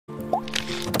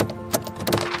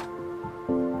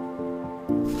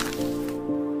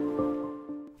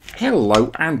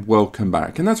Hello and welcome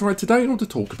back, and that's right, today I want to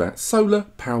talk about solar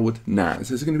powered NAS.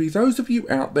 There's going to be those of you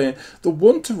out there that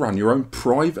want to run your own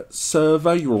private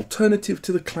server, your alternative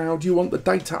to the cloud. You want the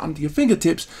data under your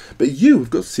fingertips, but you have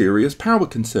got serious power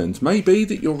concerns. Maybe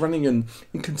that you're running an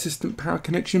inconsistent power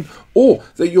connection, or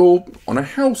that you're on a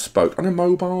houseboat, on a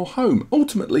mobile home,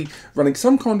 ultimately running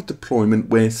some kind of deployment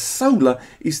where solar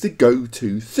is the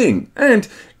go-to thing. And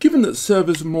given that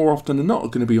servers more often than not are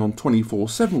going to be on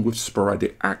 24/7 with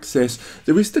sporadic access,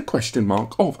 there is the question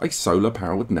mark of a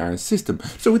solar-powered NAS system.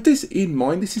 So with this in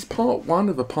mind, this is part one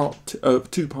of a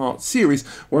two-part series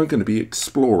where I'm going to be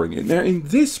exploring it. Now, in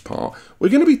this part, we're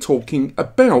going to be talking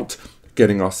about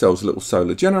getting ourselves a little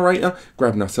solar generator,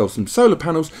 grabbing ourselves some solar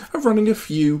panels, and running a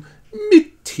few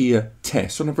mid-tier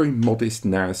tests on a very modest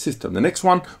NAS system. The next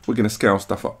one, we're going to scale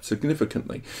stuff up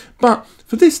significantly. But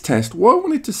for this test, what I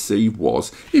wanted to see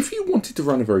was, if you wanted to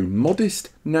run a very modest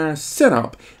NAS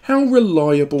setup, how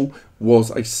reliable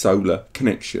was a solar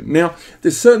connection? Now,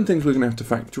 there's certain things we're going to have to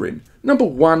factor in. Number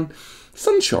one,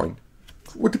 sunshine.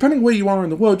 Well, depending where you are in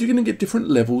the world, you're going to get different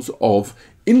levels of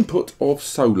input of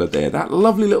solar there. That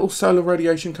lovely little solar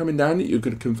radiation coming down that you're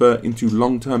going to convert into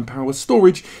long-term power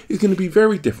storage is going to be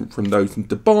very different from those in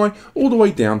Dubai all the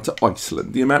way down to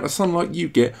Iceland. The amount of sunlight you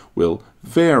get will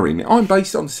vary. Now, I'm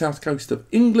based on the south coast of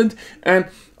England, and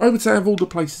I would say of all the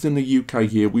places in the UK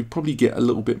here, we probably get a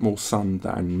little bit more sun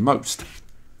than most.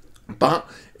 But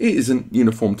it isn't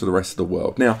uniform to the rest of the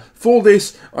world. Now, for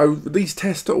this, these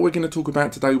tests that we're going to talk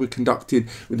about today were conducted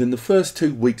within the first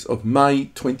 2 weeks of May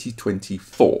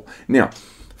 2024. Now,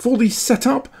 for the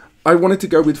setup, I wanted to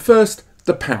go with first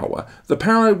the power. The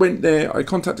power, I went there, I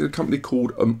contacted a company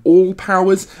called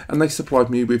Allpowers, and they supplied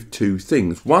me with two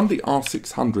things. One, the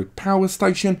R600 power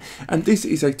station, and this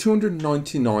is a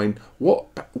 299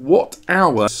 watt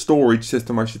hour storage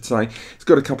system, I should say. It's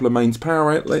got a couple of mains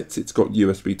power outlets, it's got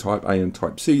USB type A and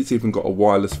type C, it's even got a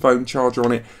wireless phone charger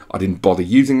on it. I didn't bother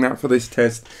using that for this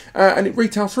test, and it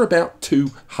retails for about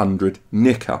 200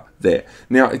 nicker there.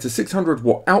 Now, it's a 600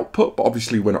 watt output, but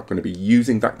obviously we're not going to be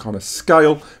using that kind of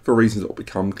scale for reasons that will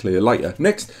become clear later.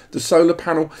 Next, the solar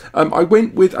panel. I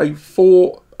went with a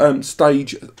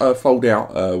stage fold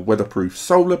out weatherproof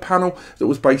solar panel that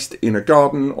was based in a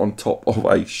garden on top of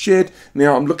a shed.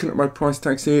 Now, I'm looking at my price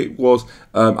tags here. It was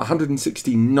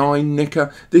 169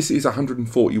 nicker. This is a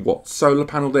 140 watt solar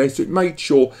panel there, so it made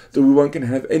sure that we weren't going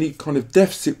to have any kind of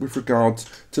deficit with regards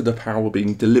to the power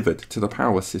being delivered to the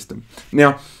power system.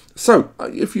 Now, so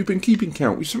if you've been keeping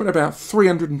count, we've spent about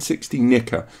 360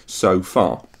 nicker so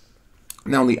far.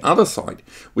 Now, on the other side,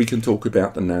 we can talk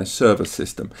about the NAS server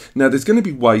system. Now, there's going to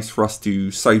be ways for us to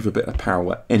save a bit of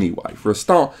power anyway. For a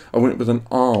start, I went with an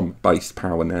ARM-based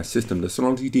power NAS system, the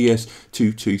Synology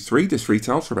DS223. This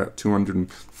retails for about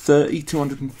 230,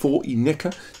 240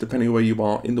 nicker, depending where you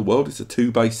are in the world. It's a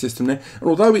 2-base system there. And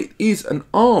although it is an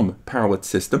ARM-powered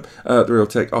system, the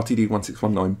Realtek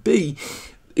RTD1619B,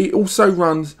 it also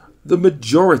runs the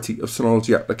majority of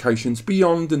Synology applications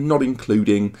beyond and not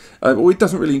including, or it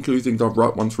doesn't really include things like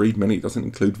write once, read many. It doesn't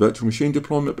include virtual machine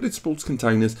deployment, but it supports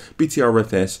containers,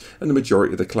 BTRFS, and the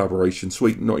majority of the collaboration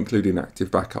suite, not including active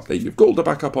backup there. You've got all the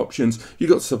backup options, you've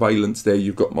got surveillance there,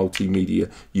 you've got multimedia,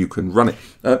 you can run it.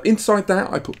 Inside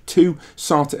that, I put two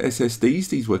SATA SSDs.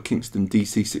 These were Kingston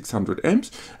DC600Ms,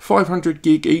 500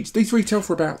 gig each. These retail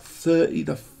for about 30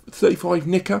 to 35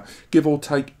 nicker, give or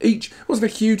take each. It wasn't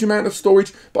a huge amount of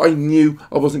storage, but I knew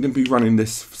I wasn't going to be running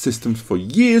this system for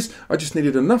years. I just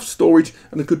needed enough storage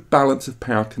and a good balance of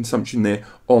power consumption there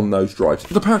on those drives.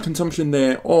 The power consumption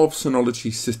there of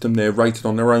Synology's system there, rated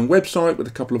on their own website with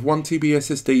a couple of 1 TB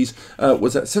SSDs,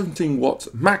 was at 17 watts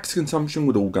max consumption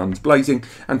with all guns blazing,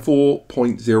 and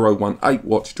 4.018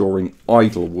 watts during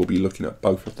idle. We'll be looking at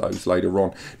both of those later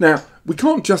on. Now, we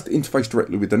can't just interface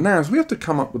directly with the NAS. We have to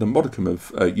come up with a modicum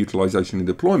of utilization and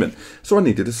deployment. So I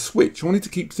needed a switch. I wanted to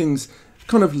keep things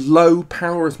kind of low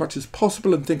power as much as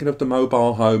possible, and thinking of the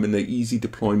mobile home and the easy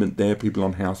deployment there, people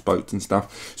on houseboats and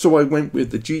stuff. So I went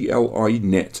with the GLI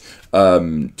Net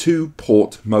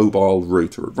 2-port mobile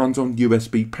router. It runs on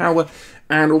USB power,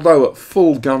 and although at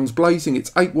full guns blazing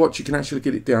it's 8 watts, you can actually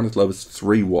get it down as low as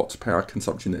 3 watts power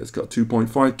consumption there. It's got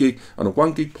 2.5 gig and a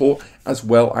 1 gig port, as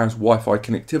well as Wi-Fi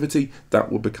connectivity.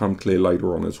 That will become clear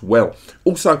later on as well.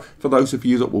 Also, for those of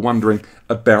you that were wondering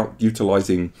about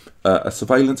utilizing a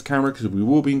surveillance camera, because we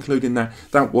will be including that,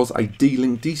 that was a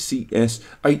D-Link DCS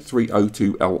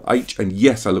 8302LH, and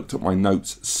yes, I looked at my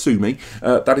notes, sue me.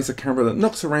 That is a camera that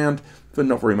knocks around for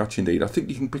not very much indeed. I think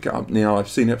you can pick it up now. I've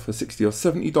seen it for $60 or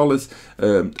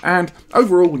 $70, and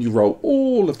overall, when you roll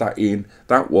all of that in,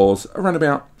 that was around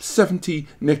about 70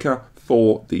 nicker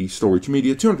for the storage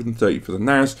media, 230 for the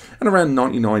NAS, and around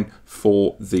 99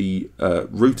 for the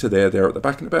router there at the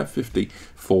back, and about 50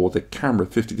 for the camera,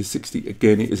 50 to 60.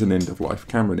 Again, it is an end-of-life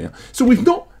camera now. So we've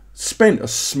not spent a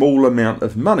small amount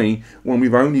of money when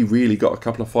we've only really got a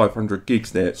couple of 500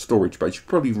 gigs there storage space. You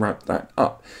probably wrap that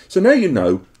up. So now you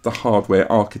know the hardware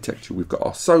architecture. We've got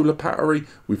our solar battery,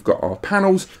 we've got our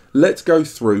panels. Let's go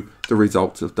through the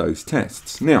results of those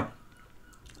tests. Now,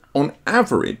 on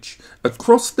average,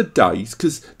 across the days,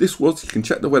 because this was, you can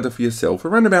check the weather for yourself,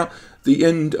 around about the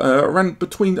end, around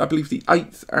between, I believe, the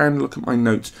 8th and, look at my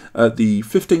notes, the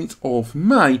 15th of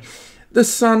May, the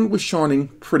sun was shining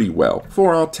pretty well.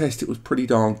 For our test, it was pretty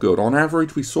darn good. On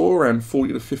average, we saw around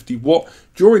 40 to 50 watt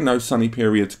during those sunny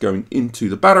periods going into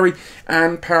the battery,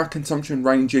 and power consumption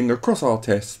ranging across our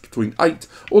tests between 8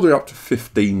 all the way up to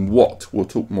 15 watt. We'll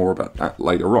talk more about that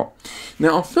later on.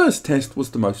 Now, our first test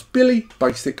was the most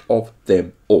basic of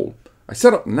them all. I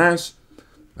set up the NAS.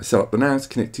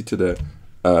 Connected to the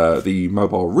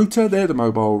mobile router there, the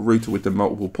mobile router with the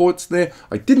multiple ports there.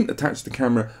 I didn't attach the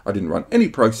camera, I didn't run any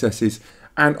processes,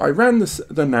 and I ran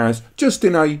the NAS just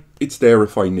in a, it's there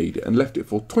if I need it, and left it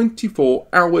for 24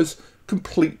 hours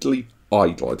completely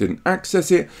idle. I didn't access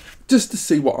it, just to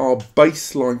see what our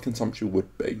baseline consumption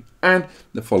would be. And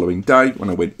the following day,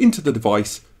 when I went into the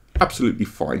device, absolutely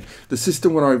fine. The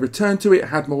system, when I returned to it,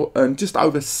 had just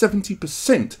over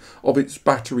 70% of its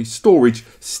battery storage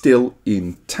still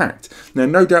intact. Now,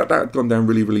 no doubt that had gone down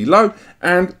really, really low.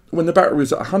 And when the battery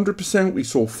was at 100%, we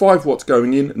saw 5 watts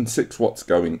going in and 6 watts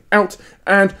going out.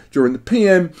 And during the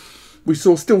PM, we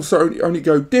saw still only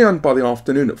go down by the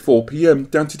afternoon at 4 PM,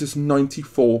 down to just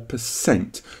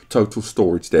 94% total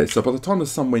storage there. So by the time the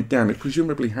sun went down, it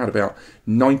presumably had about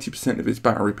 90% of its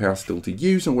battery power still to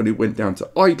use. And when it went down to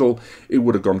idle, it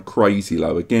would have gone crazy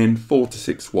low again, 4 to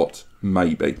 6 watts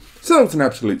maybe. So that was an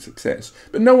absolute success.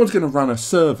 But no one's going to run a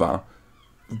server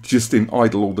just in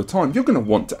idle all the time. You're going to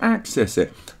want to access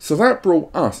it. So that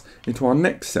brought us into our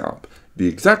next setup. The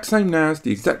exact same NAS,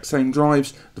 the exact same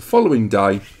drives. The following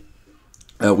day,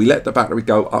 we let the battery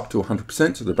go up to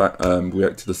 100%, so we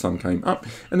waited till the sun came up.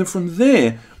 And then from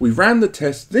there, we ran the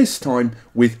test, this time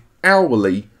with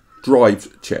hourly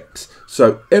drive checks.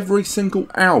 So every single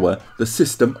hour, the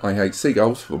system, I hate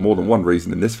seagulls for more than one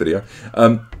reason in this video,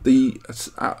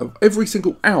 every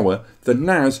single hour, the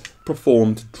NAS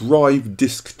performed drive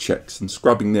disk checks and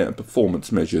scrubbing their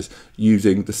performance measures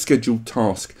using the scheduled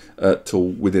task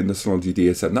tool within the Synology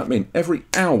DS223. And that meant every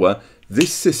hour,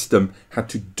 this system had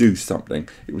to do something.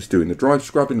 It was doing the drive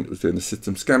scrubbing, it was doing the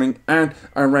system scanning, and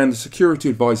I ran the security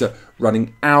advisor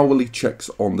running hourly checks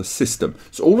on the system.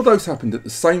 So all of those happened at the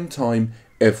same time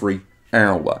every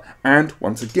hour. And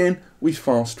once again, we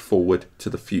fast forward to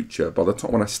the future. By the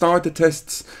time when I started the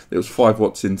tests, there was 5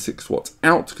 watts in, 6 watts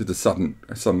out, because the sun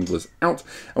was out.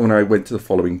 And when I went to the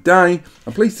following day,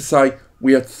 I'm pleased to say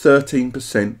we had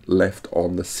 13% left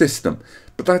on the system.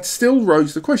 But that still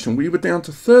rose the question. We were down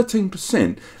to 13%,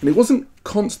 and it wasn't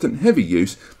constant heavy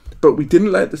use, but we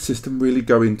didn't let the system really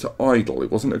go into idle.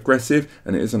 It wasn't aggressive,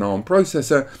 and it is an ARM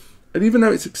processor. And even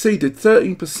though it succeeded,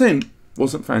 13%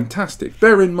 wasn't fantastic.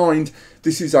 Bear in mind,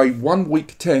 this is a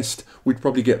 1-week test. We'd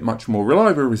probably get much more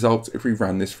reliable results if we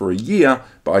ran this for a year,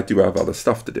 but I do have other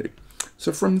stuff to do.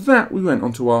 So from that, we went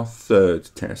on to our third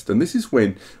test, and this is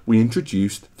when we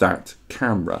introduced that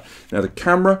camera. Now, the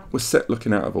camera was set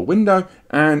looking out of a window,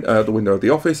 and the window of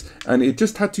the office, and it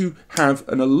just had to have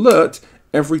an alert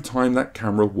every time that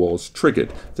camera was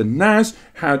triggered. The NAS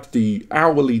had the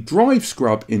hourly drive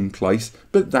scrub in place,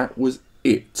 but that was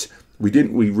it.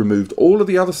 We removed all of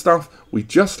the other stuff. We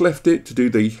just left it to do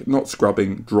the not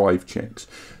scrubbing drive checks.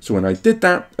 So when I did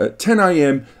that at 10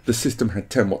 AM, the system had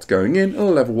 10 watts going in and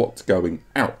 11 watts going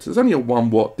out. There's only a 1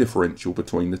 watt differential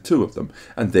between the two of them.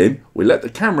 And then we let the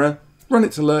camera run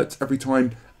its alerts every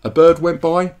time a bird went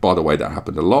by. By the way, that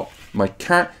happened a lot. My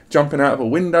cat jumping out of a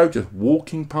window, just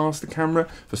walking past the camera.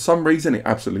 For some reason, it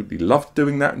absolutely loved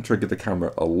doing that and triggered the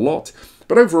camera a lot.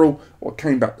 But overall, I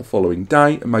came back the following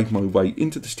day and made my way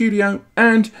into the studio,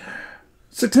 and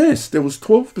success. There was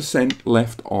 12%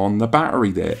 left on the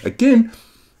battery there. Again,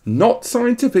 not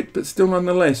scientific, but still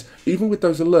nonetheless, even with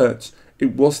those alerts,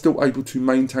 it was still able to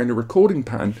maintain a recording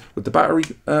pattern with the battery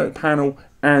panel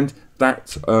and that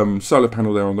solar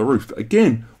panel there on the roof.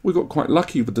 Again, we got quite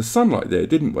lucky with the sunlight there,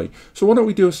 didn't we? So why don't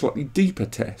we do a slightly deeper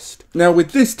test? Now,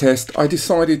 with this test, I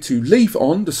decided to leave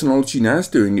on the Synology NAS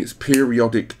doing its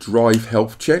periodic drive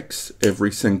health checks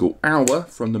every single hour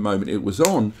from the moment it was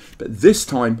on. But this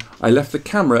time, I left the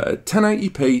camera at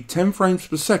 1080p, 10 frames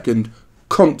per second,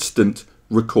 constant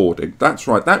recording. That's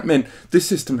right, that meant this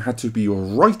system had to be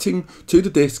writing to the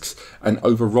disks and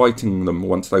overwriting them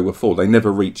once they were full. They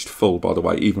never reached full, by the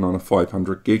way, even on a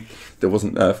 500 gig. There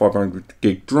wasn't 500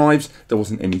 gig drives, there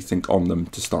wasn't anything on them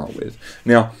to start with.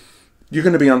 Now, you're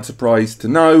going to be unsurprised to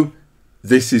know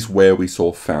this is where we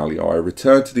saw failure. I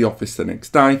returned to the office the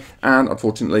next day and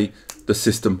unfortunately the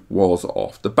system was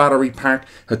off. The battery pack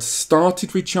had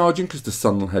started recharging because the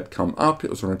sun had come up. It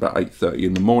was around about 8:30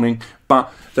 in the morning,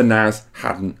 but the NAS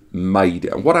hadn't made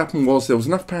it. And what happened was there was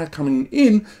enough power coming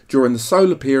in during the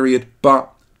solar period,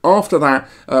 but after that,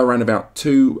 around about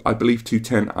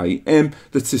 2:10 a.m.,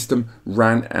 the system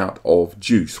ran out of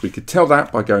juice. We could tell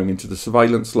that by going into the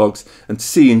surveillance logs and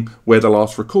seeing where the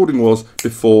last recording was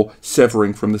before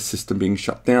severing from the system being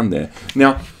shut down there.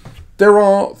 Now, there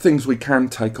are things we can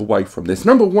take away from this.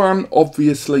 Number one,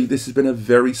 obviously, this has been a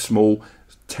very small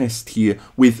test here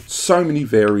with so many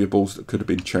variables that could have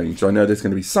been changed. I know there's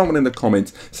going to be someone in the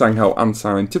comments saying how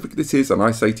unscientific this is, and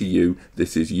I say to you,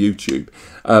 this is YouTube.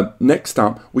 Next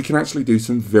up, we can actually do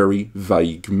some very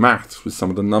vague maths with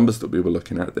some of the numbers that we were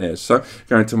looking at there. So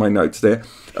going to my notes there.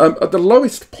 At the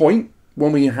lowest point,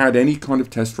 when we had any kind of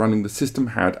test running, the system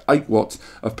had 8 watts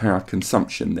of power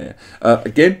consumption there.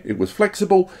 Again, it was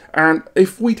flexible, and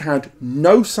if we'd had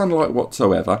no sunlight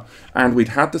whatsoever, and we'd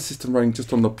had the system running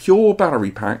just on the pure battery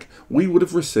pack, we would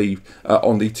have received,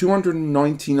 on the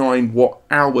 299 watt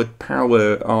hour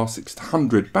Power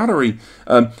R600 battery,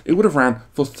 it would have ran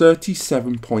for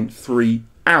 37.3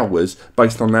 hours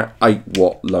based on that 8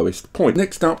 watt lowest point.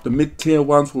 Next up, the mid-tier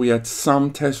ones where we had some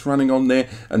tests running on there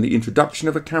and the introduction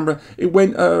of a camera, it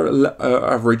went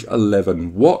average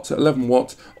 11 watts. 11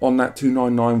 watts on that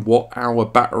 299 watt hour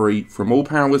battery from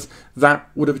Allpowers, that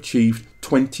would have achieved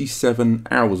 27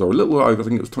 hours, or a little over, I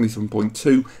think it was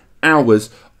 27.2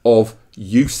 hours of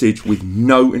usage with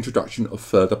no introduction of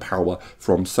further power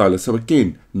from solar. So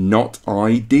again, not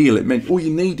ideal. It meant all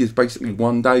you need is basically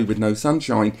one day with no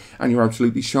sunshine and you're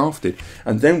absolutely shafted.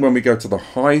 And then when we go to the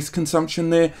highest consumption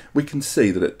there, we can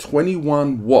see that at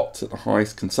 21 watts at the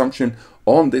highest consumption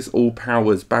on this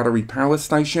Allpowers battery power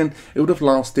station, it would have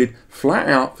lasted flat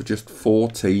out for just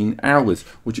 14 hours,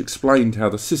 which explained how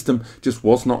the system just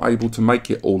was not able to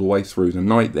make it all the way through the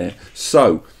night there.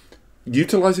 So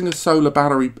utilizing a solar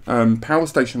battery power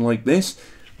station like this,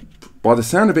 by the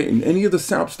sound of it, in any of the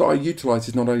setups that I utilize,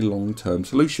 is not a long-term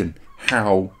solution.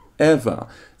 However,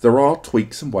 there are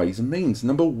tweaks and ways and means.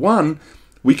 Number one,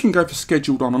 we can go for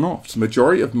scheduled on and off. The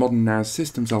majority of modern NAS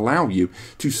systems allow you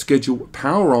to schedule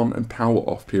power on and power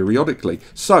off periodically.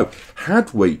 So,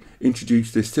 had we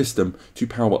introduced this system to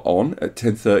power on at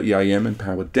 10:30 a.m. and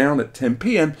power down at 10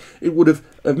 p.m, it would have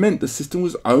meant the system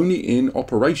was only in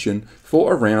operation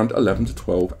for around 11 to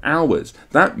 12 hours.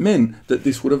 That meant that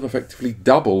this would have effectively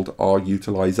doubled our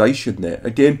utilization there.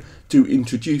 Again, to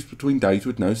introduce between days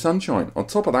with no sunshine. On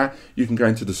top of that, you can go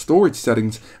into the storage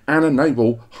settings and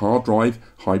enable hard drive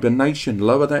hibernation.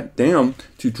 Lower that down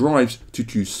to drives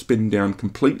to spin down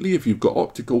completely if you've got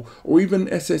optical, or even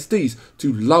SSDs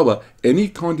to lower any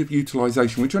kind of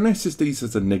utilization, which on SSDs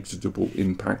has a negligible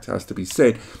impact, has to be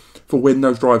said, for when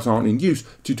those drives aren't in use,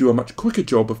 to do a much quicker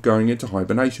job of going into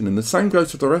hibernation. And the same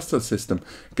goes for the rest of the system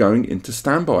going into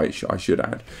standby, I should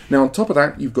add. Now on top of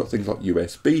that, you've got things like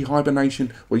USB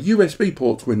hibernation, where USB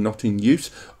ports, when not in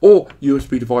use, or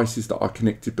USB devices that are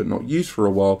connected but not used for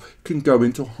a while, can go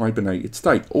into a hibernated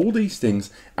state. All these things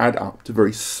add up to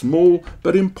very small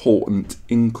but important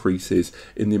increases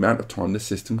in the amount of time the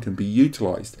system can be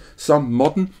utilized. Some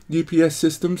modern UPS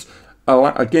systems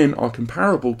again are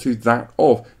comparable to that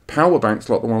of power banks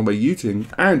like the one we're using,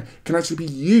 and can actually be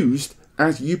used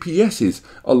as UPSs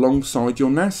alongside your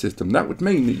NAS system. That would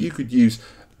mean that you could use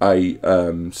a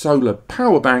solar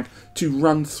power bank to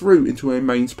run through into a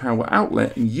mains power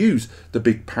outlet and use the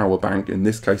big power bank, in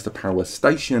this case the power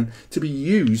station, to be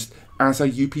used as a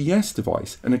UPS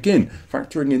device. And again,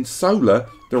 factoring in solar,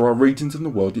 there are regions in the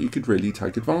world that you could really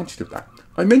take advantage of that.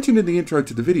 I mentioned in the intro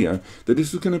to the video that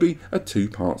this was going to be a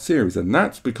two-part series, and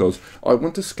that's because I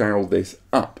want to scale this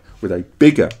up with a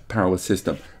bigger power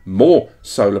system, more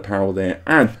solar power there,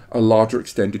 and a larger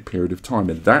extended period of time.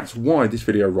 And that's why this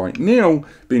video right now,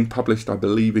 being published I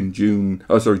believe in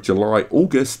July,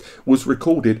 August, was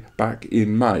recorded back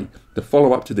in May. The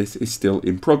follow-up to this is still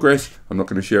in progress. I'm not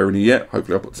going to share any yet.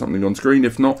 Hopefully I'll put something on screen.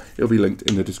 If not, it'll be linked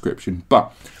in the description.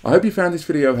 But I hope you found this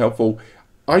video helpful.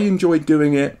 I enjoyed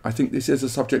doing it. I think this is a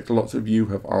subject lots of you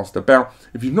have asked about.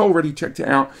 If you've not already checked it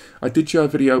out, I did show a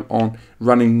video on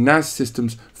running NAS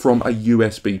systems from a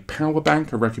USB power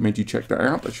bank. I recommend you check that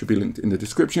out. That should be linked in the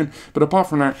description. But apart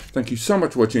from that, thank you so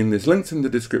much for watching. There's links in the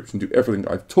description to everything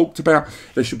I've talked about.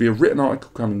 There should be a written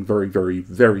article coming very, very,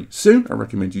 very soon. I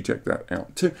recommend you check that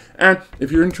out too. And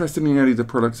if you're interested in any of the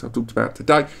products I've talked about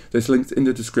today, there's links in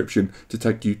the description to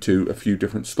take you to a few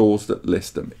different stores that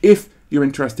list them. If you're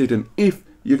interested, and if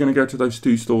you're going to go to those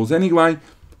 2 stores anyway,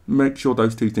 make sure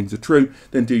those 2 things are true,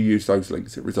 then do use those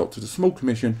links. It results in a small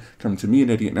commission coming to me and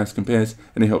Eddie at NAS Compares,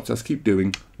 and it helps us keep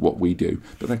doing what we do.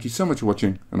 But thank you so much for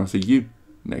watching, and I'll see you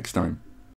next time.